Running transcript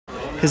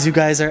Because you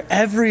guys are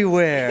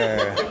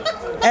everywhere.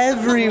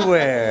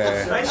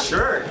 Everywhere. Nice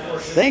shirt.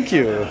 Thank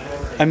you.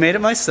 I made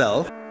it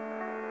myself.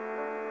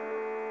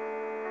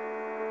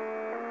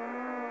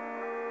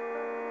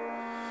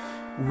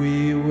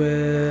 We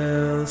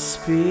will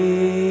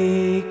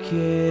speak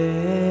in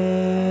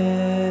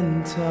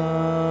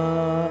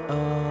tongues.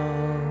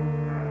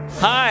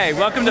 Hi,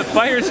 welcome to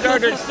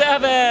Firestarter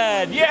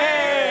 7!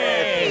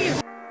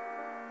 Yay!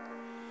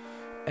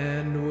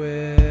 And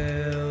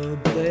will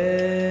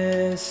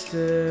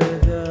blister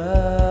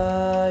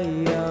the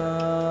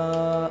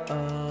young.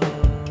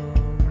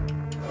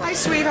 Hi,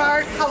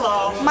 sweetheart.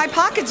 Hello. My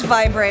pocket's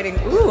vibrating.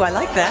 Ooh, I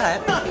like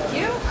that.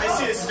 I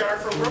see a star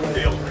from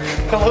Brookfield.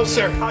 Hello,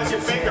 sir. How's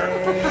your finger?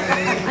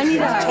 I need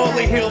a...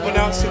 Totally healed, but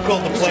now it's too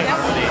cold to play.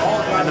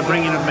 And the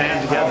bringing a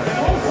band together.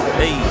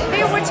 Hey!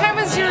 Hey, what time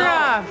was your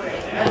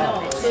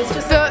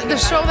the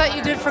show that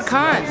you did for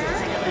Con?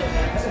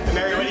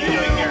 Mary, what are you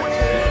doing here?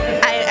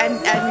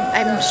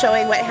 I'm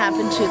showing what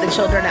happened to the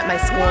children at my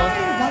school.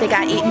 They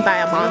got eaten by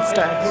a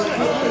monster.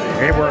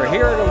 Hey, we're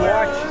here to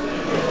watch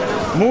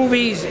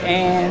movies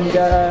and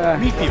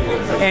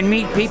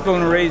meet people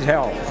and raise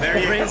hell. There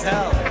you Raise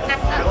hell.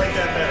 I like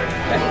that better.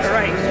 All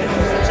right.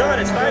 John,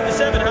 it's 5 to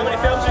 7. How many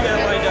films you got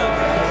lined up?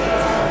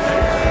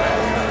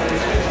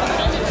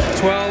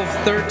 12,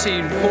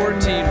 13,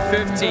 14,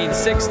 15,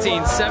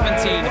 16,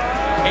 17,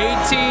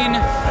 18,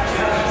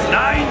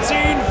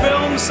 19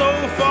 films so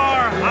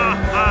far. Ha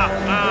ha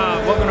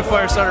ha. Welcome to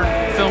Firestarter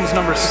Films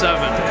number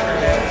 7.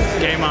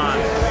 Game on.